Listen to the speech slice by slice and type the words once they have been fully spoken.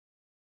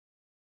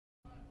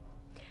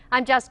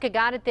I'm Jessica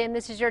Garate, and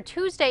this is your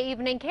Tuesday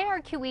evening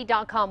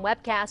KRQE.com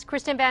webcast.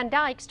 Kristin Van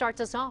Dyke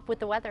starts us off with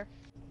the weather.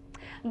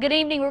 Good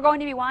evening. We're going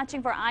to be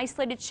watching for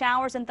isolated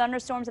showers and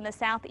thunderstorms in the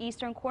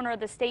southeastern corner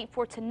of the state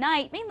for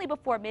tonight, mainly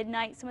before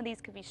midnight. Some of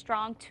these could be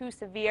strong to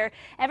severe.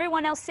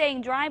 Everyone else staying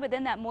dry, but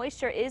then that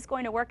moisture is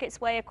going to work its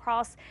way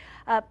across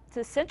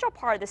the central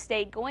part of the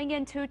state going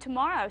into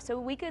tomorrow. So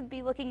we could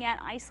be looking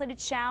at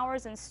isolated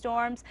showers and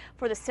storms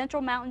for the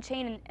central mountain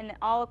chain and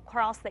all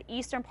across the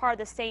eastern part of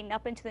the state and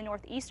up into the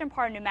northeastern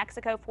part of New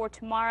Mexico for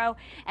tomorrow.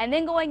 And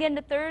then going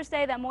into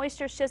Thursday, that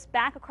moisture shifts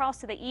back across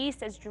to the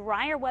east as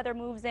drier weather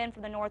moves in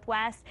from the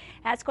northwest.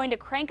 That's going to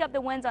crank up the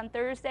winds on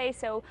Thursday,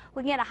 so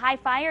looking at a high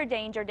fire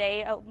danger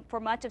day for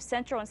much of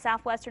central and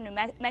southwestern New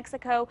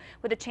Mexico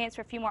with a chance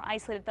for a few more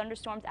isolated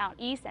thunderstorms out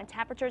east, and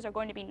temperatures are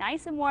going to be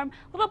nice and warm,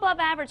 a little above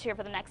average here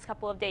for the next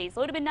couple of days.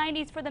 Low to mid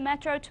 90s for the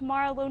metro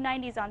tomorrow, low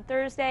 90s on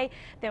Thursday,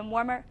 then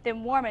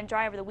warm and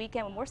dry over the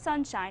weekend with more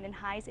sunshine and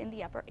highs in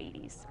the upper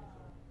 80s.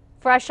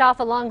 Fresh off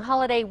a long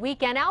holiday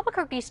weekend,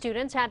 Albuquerque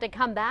students had to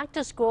come back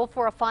to school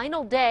for a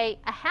final day,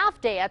 a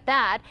half day at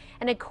that.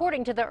 And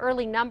according to the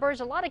early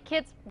numbers, a lot of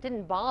kids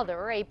didn't bother.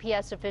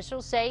 APS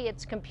officials say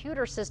its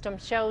computer system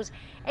shows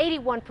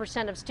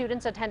 81% of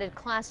students attended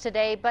class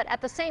today. But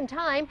at the same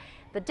time,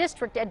 the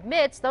district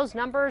admits those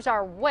numbers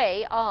are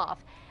way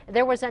off.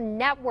 There was a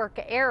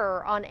network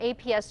error on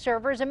APS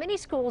servers, and many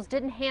schools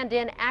didn't hand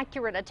in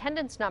accurate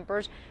attendance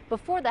numbers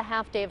before the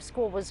half day of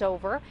school was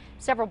over.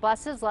 Several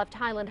buses left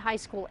Highland High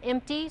School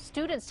empty.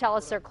 Students tell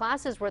us their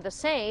classes were the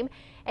same.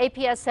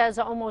 APS says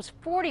almost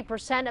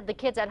 40% of the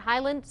kids at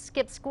Highland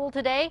skipped school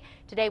today.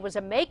 Today was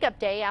a makeup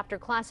day after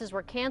classes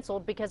were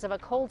canceled because of a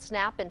cold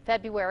snap in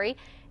February.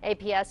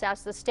 APS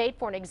asked the state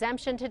for an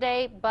exemption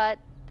today, but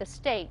the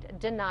state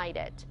denied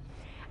it.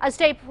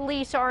 State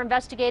police are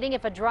investigating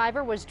if a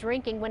driver was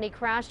drinking when he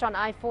crashed on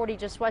I-40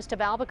 just west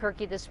of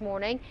Albuquerque this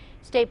morning.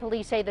 State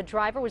police say the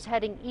driver was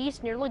heading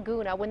east near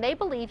Laguna when they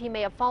believe he may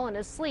have fallen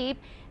asleep,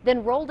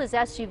 then rolled his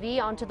SUV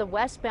onto the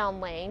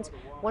westbound lanes.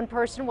 One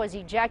person was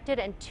ejected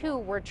and two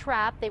were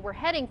trapped. They were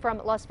heading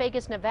from Las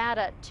Vegas,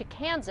 Nevada to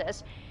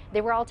Kansas. They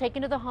were all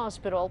taken to the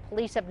hospital.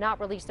 Police have not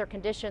released their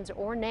conditions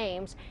or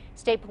names.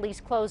 State police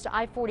closed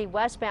I-40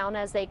 westbound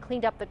as they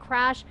cleaned up the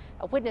crash.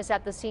 A witness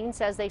at the scene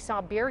says they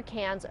saw beer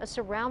cans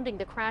surrounding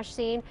the crash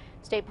scene.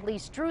 State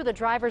police drew the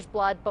driver's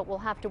blood, but will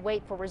have to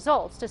wait for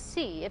results to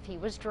see if he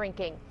was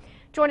drinking.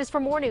 Join us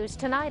for more news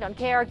tonight on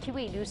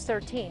KRQE News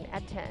 13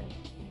 at 10.